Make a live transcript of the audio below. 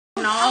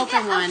can all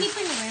open one.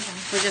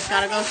 We just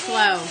gotta go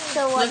slow.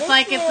 So looks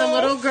like it's a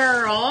little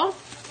girl.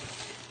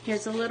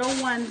 Here's a little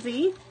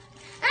onesie.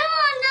 I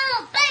want a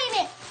little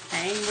baby.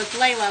 Okay, what's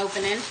Layla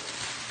opening?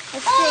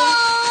 Let's see.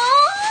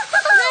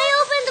 I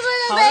opened the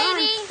little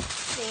baby.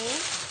 See?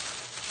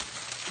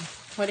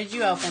 What did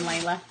you open,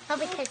 Layla?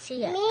 Probably can't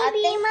see it.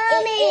 Maybe,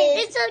 Mommy.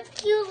 It's a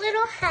cute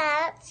little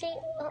hat. See?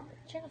 Oh,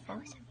 turn the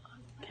flowers.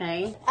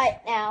 Okay. Alright,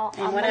 now.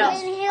 And what else?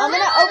 I'm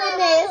gonna open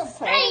this.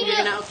 You're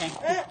gonna,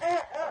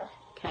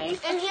 okay.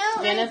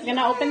 Jenna's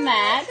gonna open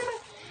that.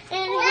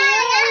 And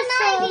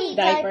here's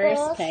Diapers.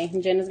 Okay.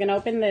 And Jenna's gonna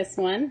open this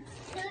one.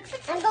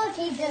 I'm gonna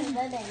keep this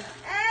ribbon.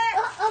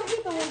 I'll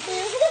keep a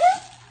ribbon.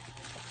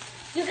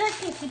 You guys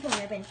can keep a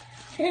ribbon.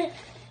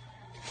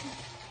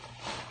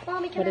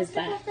 Mommy, What is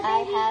that? I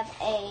have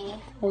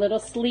A little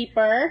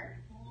sleeper.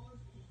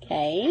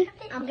 Okay.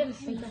 I'm gonna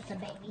sleep with the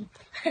baby.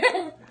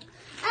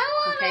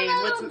 Okay,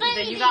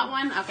 you got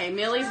one? Okay,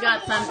 Millie's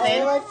got something.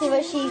 Okay, let's see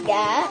what she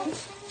got.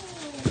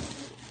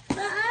 I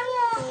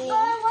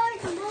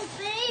want a little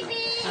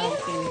baby. I don't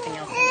see anything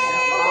else in there.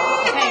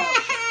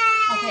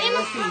 Okay,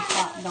 we'll see.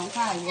 Stop. Don't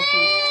cry. We'll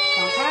see.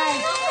 Don't cry.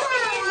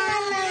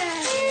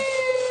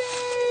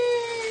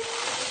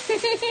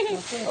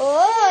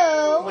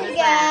 Oh, What we is got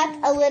that?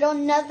 a little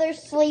another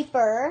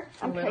sleeper.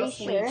 I'm little pretty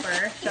sure.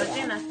 sleeper. Show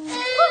Jenna.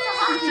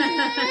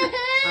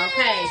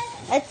 Okay.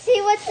 Let's see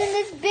what's in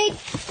this big.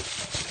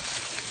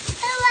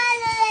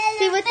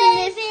 See what's in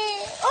this.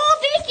 Oh,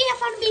 Beaky! I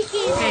found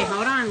Beaky. Okay,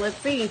 hold on. Let's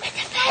see. Let's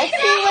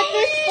see what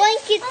this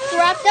blanket's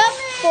wrapped up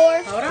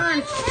for. Hold on.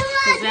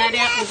 Is that it?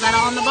 Is that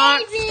all in the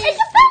box?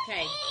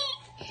 Okay.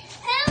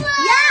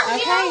 Yeah.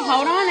 Okay,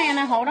 hold on,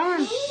 Anna. Hold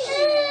on.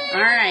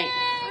 All right.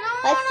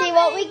 Let's see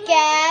what we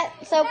got.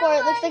 So far,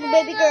 it looks like a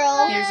baby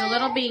girl. Here's a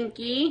little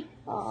binky.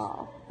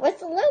 Oh,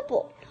 what's the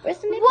label? Where's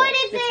the nipple? What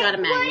is it's got a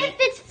magnet. What if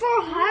it's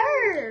for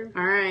her?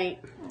 All right.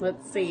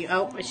 Let's see.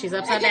 Oh, she's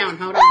upside down.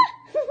 Hold on.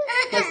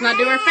 Let's not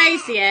do her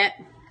face yet.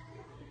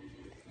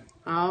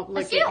 Oh,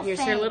 look at here's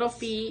her little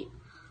feet.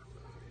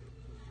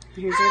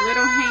 Here's her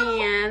little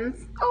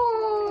hands.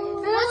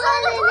 Oh,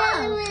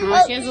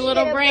 She has a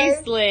little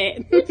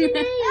bracelet.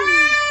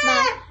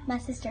 my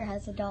sister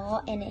has a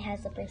doll and it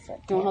has a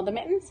bracelet. You want to hold the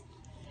mittens?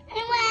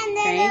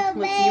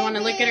 Okay. You want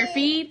to look at her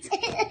feet?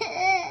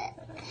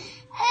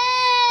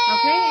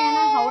 Okay,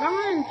 Anna, hold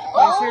on.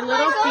 There's her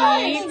little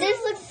feet. This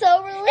looks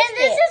so realistic. And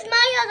this is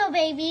my other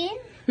baby.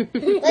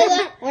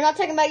 Layla, we're not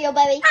talking about your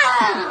baby.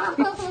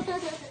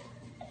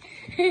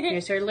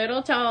 Here's her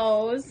little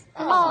toes.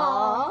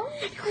 Aww.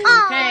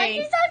 Okay.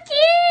 She's so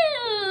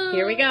cute.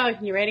 Here we go.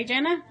 You ready,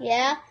 Jenna?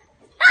 Yeah.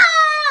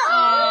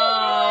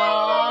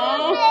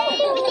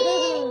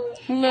 Oh.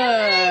 Look.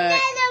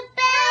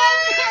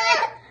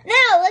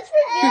 Now, let's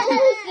reveal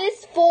who's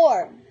this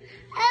for.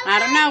 I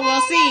don't know.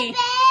 We'll see.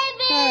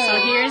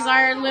 So here's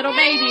our little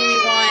baby we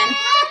won.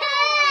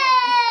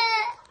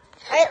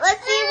 Alright,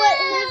 let's see who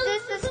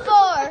this is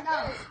for.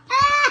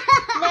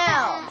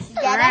 Now,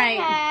 All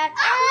right.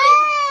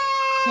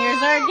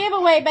 Here's our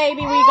giveaway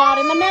baby we got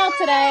in the mail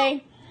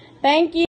today. Thank you.